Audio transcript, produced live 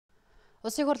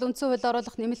Улсын Үндсэн хууль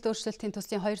оруулах нэмэлт өөрчлөлтийн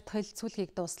төслийн хоёр дахь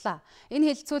хэлэлцүүлгийг дууслаа. Энэ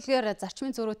хэлэлцүүлгээр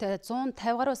зарчмын зөрүүтэй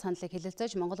 150 гаруй саналыг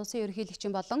хэлэлцэж Монгол Улсын Ерөнхийлөгчийн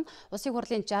болон Улсын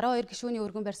хурлын 62 гишүүний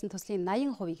өргөн барьсан төслийн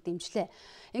 80 хувийг дэмжлээ.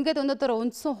 Ингээд өнөөдөр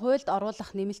үндсэн хуульд оруулах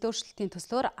нэмэлт өөрчлөлтийн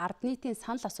төслөөр ард нийтийн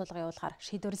санал асуулга явуулахаар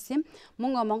шийдвэрлэлээ.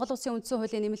 Мөн Монгол Улсын Үндсэн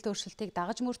хуулийн нэмэлт өөрчлөлтийг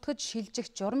дагаж мөрдөхөд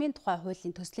шилжих журмын тухай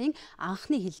хуулийн төслийн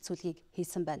анхны хэлэлцүүлгийг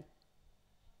хийсэн байна.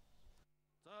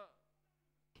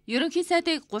 Ерөнхий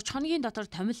сайдыг 30 хоногийн дотор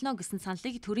томилно гэсэн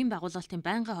саналыг төрийн байгуулалтын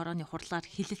байнгын хорооны хурлаар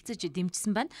хэлэлцэж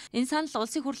дэмжсэн байна. Энэ санал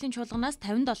улсын хурлын чуулганаас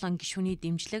 57 гишүүний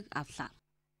дэмжлэг авлаа.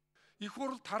 Их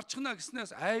хурл тарчгана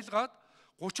гэснээс айлгаад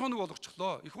 30 хоног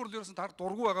болгочихлоо. Их хурл ерөөсөн тар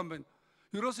дургу байгаа юм байна.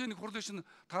 Ерөөсөө энэ хурлын шин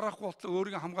тарахгүй болтлоо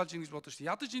өөрийгөө хамгаалж ийн гэж бодож шүү.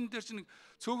 Ядаж энэ дээр чинь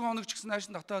цөөхөн хоног ч гэсэн нааш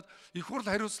нь татаад их хурл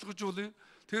хариуцлагажуулъя.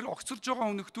 Тэр огцолж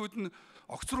байгаа нөхдүүд нь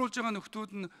огцруулж байгаа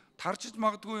нөхдүүд нь тарчиж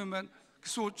магадгүй юм байна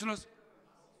гэсэн учраас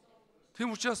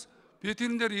тийм учраас би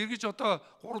тэрэн дээр эргэж одоо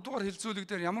 3 дугаар хэлэлцүүлэг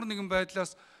дээр ямар нэгэн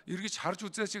байдлаас эргэж харж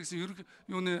үзээч гэсэн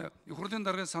юуны их хурлын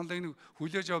даргын саналыг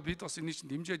хүлээж аваа бид бас энэ чинь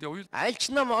дэмжиж явъя. Альч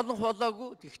нам олон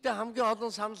болоогүй. Гэхдээ хамгийн олон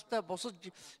саналтай бусад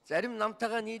зарим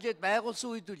намтайгаа нийлээд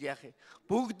байгуулсан үед үл яах юм.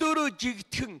 Бүгдөө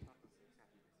жигдхэн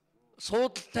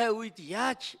суудалтай үед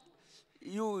яаж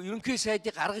ерөнхий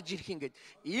сайдыг гаргаж ирэх юм гээд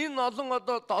энэ олон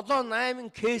одоо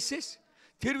 7-8 кейсээс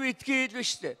тэр үедгээ хэлвэ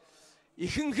штэ.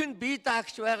 Ихэнх нь бие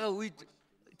даагч байгаа үед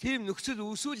тийм нөхцөл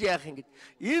үүсвэл яах юм гээд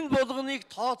энэ болгоныг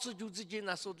тооцож үзэж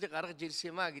энэ асуудлыг гаргаж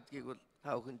ирсэн юм а гэдгийг бол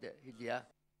та бүхэнд хэлье.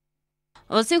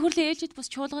 Улсын хурлын ээлжид бус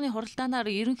чуулганы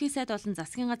хуралдаанаар ерөнхий сайд болон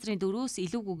засгийн газрын 4-өөс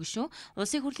илүүгүй гишүүн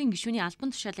улсын хурлын гишүүний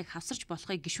албан тушаалыг хавсарч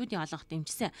болохыг гишүүний олонх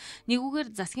дэмжсэн. Нэгүгээр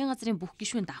засгийн газрын бүх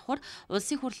гишүүн давхар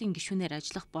улсын хурлын гишүүнээр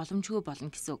ажиллах боломжгүй болно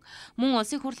гэсэн үг. Мөн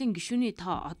улсын хурлын гишүүний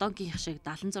тоо одоогийнх шиг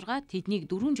 76, тэднийг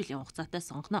 4 жилийн хугацаатай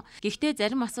сонгоно. Гэхдээ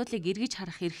зарим асуудлыг эргэж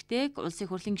харах хэрэгтэйг улсын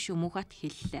хурлын гишүүн Мөнхбат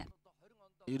хэллээ.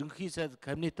 Ерөнхий сайд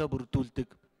кабинетаа бүрдүүлдэг.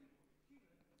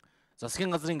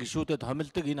 Засгийн газрын гишүүдэд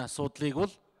томилдог энэ асуудлыг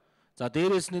бол за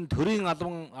дээрээс нь төрийн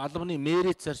албаны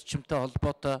мэрит зарчмтай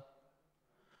холбоотой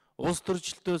улс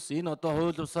төрчлөлтөөс энэ одоо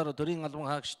хууль бусаар төрийн албан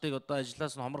хаагчдыг одоо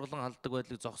ажлаас нь хомроглон халддаг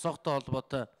байдлыг зогсоохтой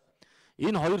холбоотой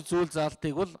энэ хоёр зүйл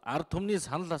заалтыг бол ард түмний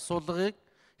санал асуулгыг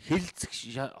хэлэлцэх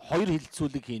хоёр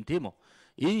хэлэлцүүлэг хийн тийм үү.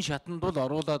 Энэ шатанд бол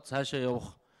оруулаад цаашаа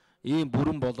явах ийм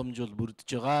бүрэн боломж бол бүрдэж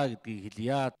байгаа гэдгийг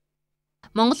хэлье.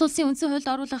 Монгол Улсын Үндсэн хуульд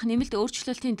оруулах нэмэлт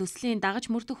өөрчлөлтийн төслийн дагаж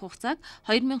мөрдөх хугацааг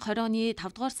 2020 оны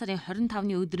 5 дугаар сарын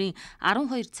 25-ны өдрийн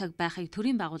 12 цаг байхыг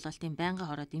төрийн байгуулалтын байнгын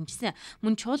хороо дэмжсэн.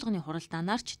 Мөн чуулганы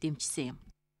хуралдаанаар ч дэмжсэн юм.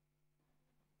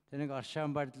 Тэнийг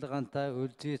аршаан барилгаантай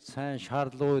үлзий сайн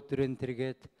шаарлуу өдрийн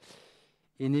тэргээд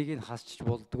энийг нь хасчих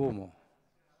болдгоо юм уу?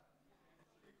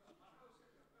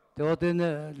 Тэгээд энэ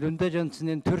Лүндэ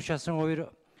Жонсны төр шасан хоёр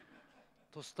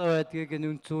тусдаа байдгийг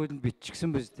энэ үндсэн хуулинд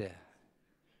биччихсэн биз дээ.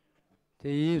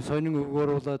 Тэгээ ийм сонин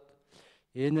өгөөруулад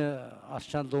энэ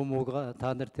аршаан луумууга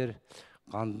та нар тэр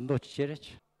ганданд очиж яриач.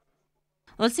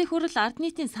 Улсын хурал ард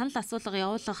нийтийн санал асуулга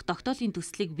явуулах тогтоолын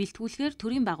төслийг бэлтгүүлэхээр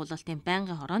төрийн байгуулалтын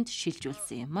байнгын хороонд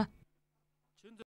шилжүүлсэн юм.